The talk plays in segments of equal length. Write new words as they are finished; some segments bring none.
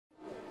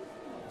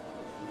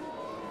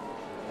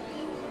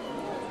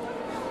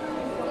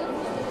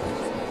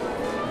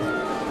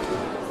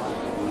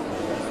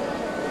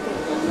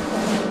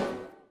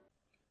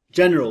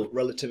General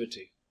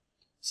relativity,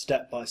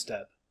 step by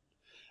step.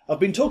 I've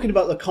been talking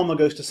about the comma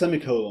goes to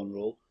semicolon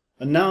rule,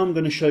 and now I'm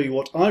going to show you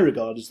what I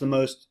regard as the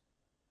most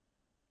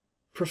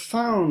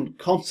profound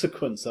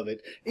consequence of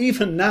it.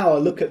 Even now I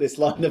look at this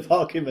line of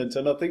argument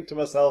and I think to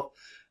myself,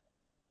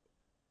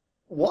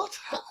 what?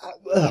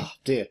 Oh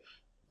dear.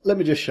 Let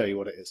me just show you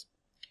what it is.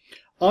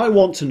 I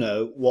want to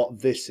know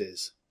what this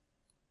is.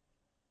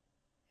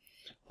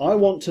 I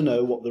want to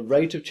know what the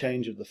rate of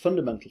change of the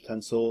fundamental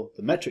tensor,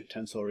 the metric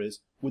tensor,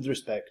 is with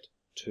respect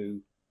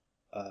to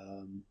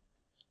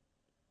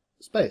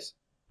space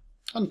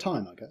and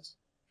time, I guess.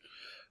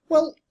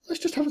 Well,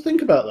 let's just have a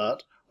think about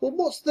that. Well,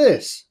 what's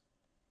this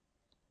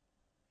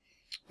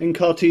in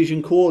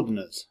Cartesian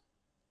coordinates?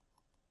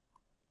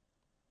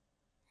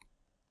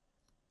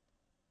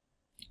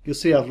 You'll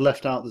see I've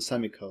left out the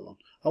semicolon.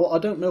 I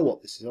don't know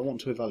what this is. I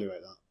want to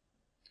evaluate that.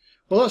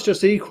 Well, that's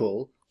just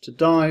equal to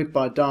di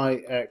by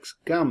di x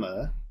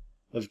gamma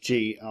of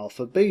g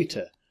alpha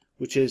beta,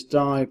 which is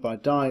di by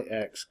di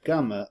x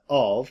gamma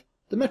of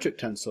the metric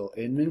tensor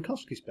in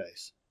Minkowski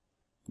space.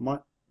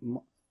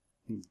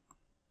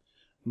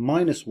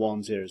 Minus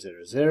 1, 0,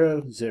 0,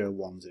 0, 0,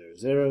 1, 0,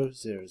 0,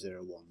 0,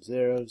 0, 1,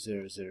 0,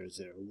 0, 0,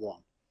 0,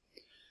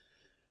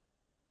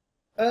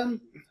 1.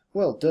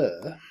 Well,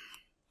 duh,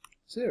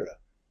 0.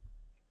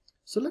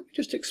 So let me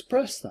just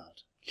express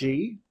that.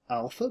 G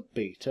alpha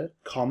beta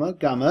comma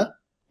gamma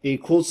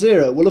equals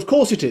 0. Well, of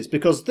course it is,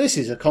 because this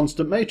is a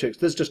constant matrix.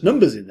 There's just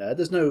numbers in there.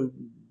 There's no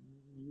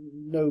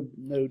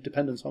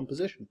dependence on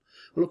position.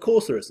 Well, of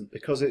course there isn't,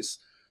 because it's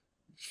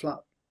flat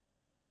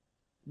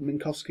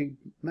Minkowski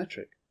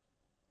metric.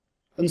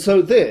 And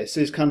so this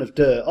is kind of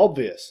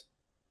obvious.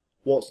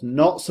 What's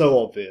not so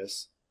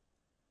obvious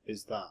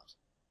is that.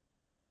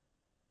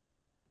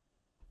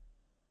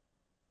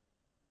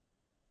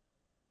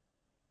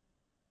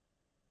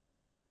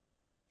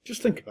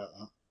 Just think about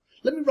that.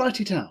 Let me write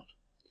it out.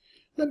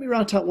 Let me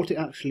write out what it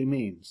actually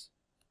means.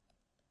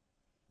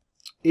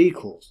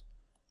 Equals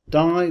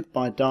di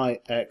by di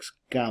x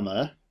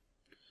gamma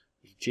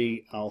of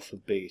g alpha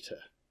beta.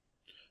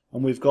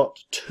 And we've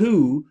got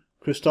two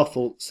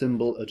Christoffel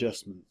symbol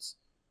adjustments.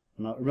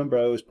 And I remember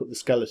I always put the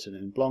skeleton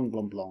in. Blong,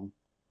 blong, blong.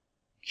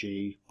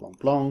 G, blong,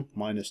 blong,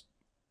 minus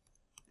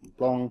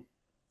blong,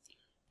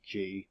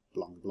 G,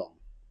 blong, blong.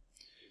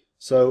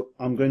 So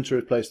I'm going to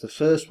replace the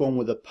first one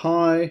with a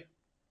pi.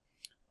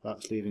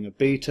 That's leaving a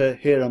beta.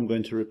 Here I'm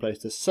going to replace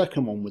the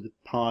second one with a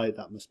pi.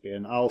 That must be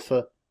an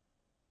alpha.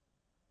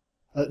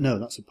 No,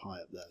 that's a pi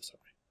up there, sorry.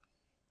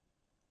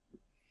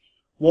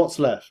 What's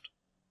left?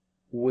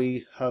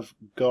 We have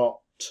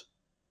got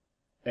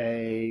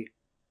a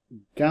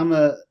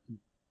gamma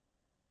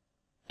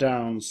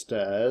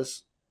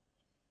downstairs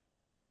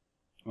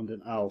and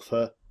an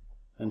alpha,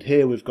 and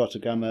here we've got a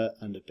gamma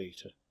and a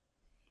beta.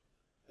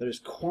 There is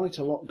quite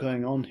a lot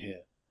going on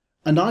here,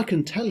 and I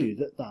can tell you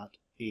that that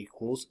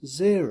equals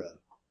 0.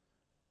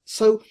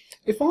 So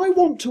if I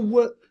want to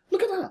work,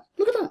 look at that,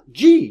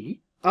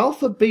 G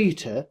alpha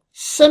beta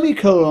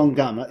semicolon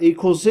gamma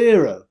equals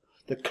 0.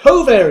 The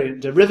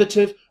covariant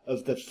derivative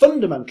of the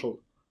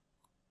fundamental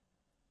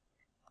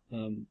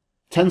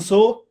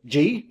tensor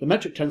G, the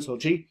metric tensor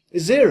G,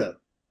 is 0.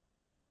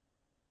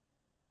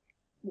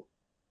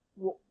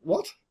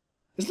 What?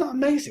 Isn't that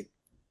amazing?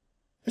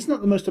 Isn't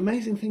that the most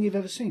amazing thing you've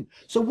ever seen?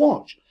 So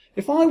watch.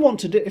 If I want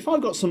to do, if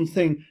I've got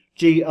something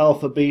G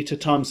alpha beta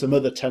times some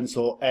other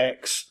tensor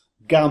x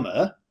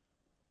gamma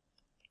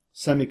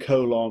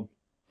semicolon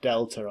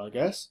delta, I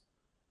guess.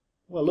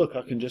 Well, look,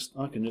 I can just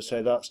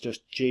say that's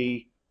just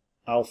G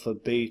alpha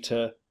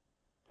beta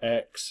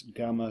x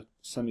gamma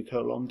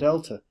semicolon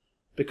delta,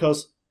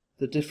 because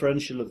the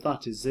differential of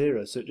that is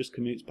 0, so it just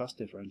commutes past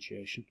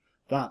differentiation.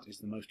 That is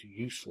the most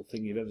useful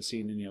thing you've ever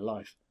seen in your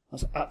life.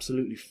 That's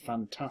absolutely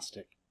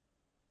fantastic.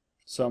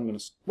 So I'm going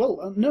to,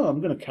 well, no, I'm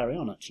going to carry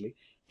on actually.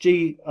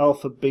 G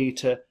alpha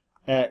beta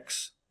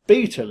x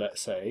beta,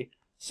 let's say,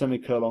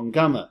 semicolon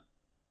gamma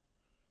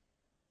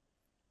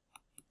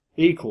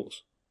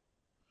equals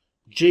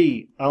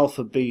G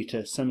alpha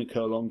beta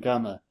semicolon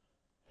gamma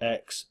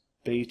x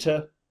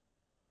beta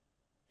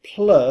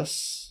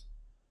plus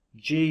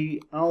G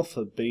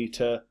alpha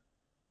beta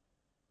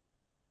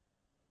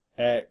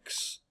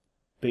x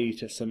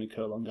beta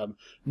semicolon gamma.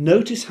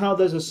 Notice how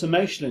there's a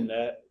summation in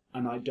there,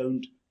 and I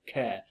don't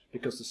care,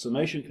 because the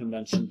summation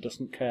convention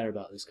doesn't care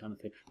about this kind of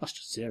thing. That's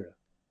just 0.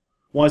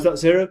 Why is that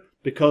 0?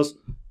 Because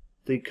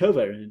the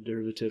covariant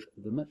derivative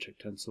of the metric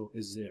tensor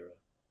is 0.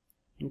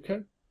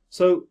 Okay?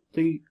 So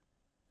the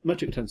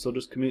metric tensor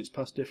just commutes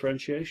past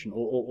differentiation,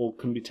 or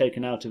can be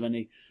taken out of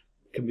any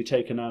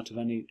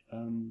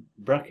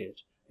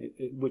bracket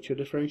which you're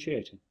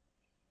differentiating.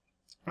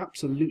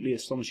 Absolutely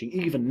astonishing.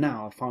 Even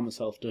now I find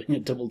myself doing a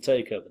double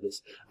take over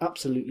this.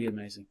 Absolutely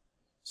amazing.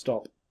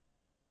 Stop.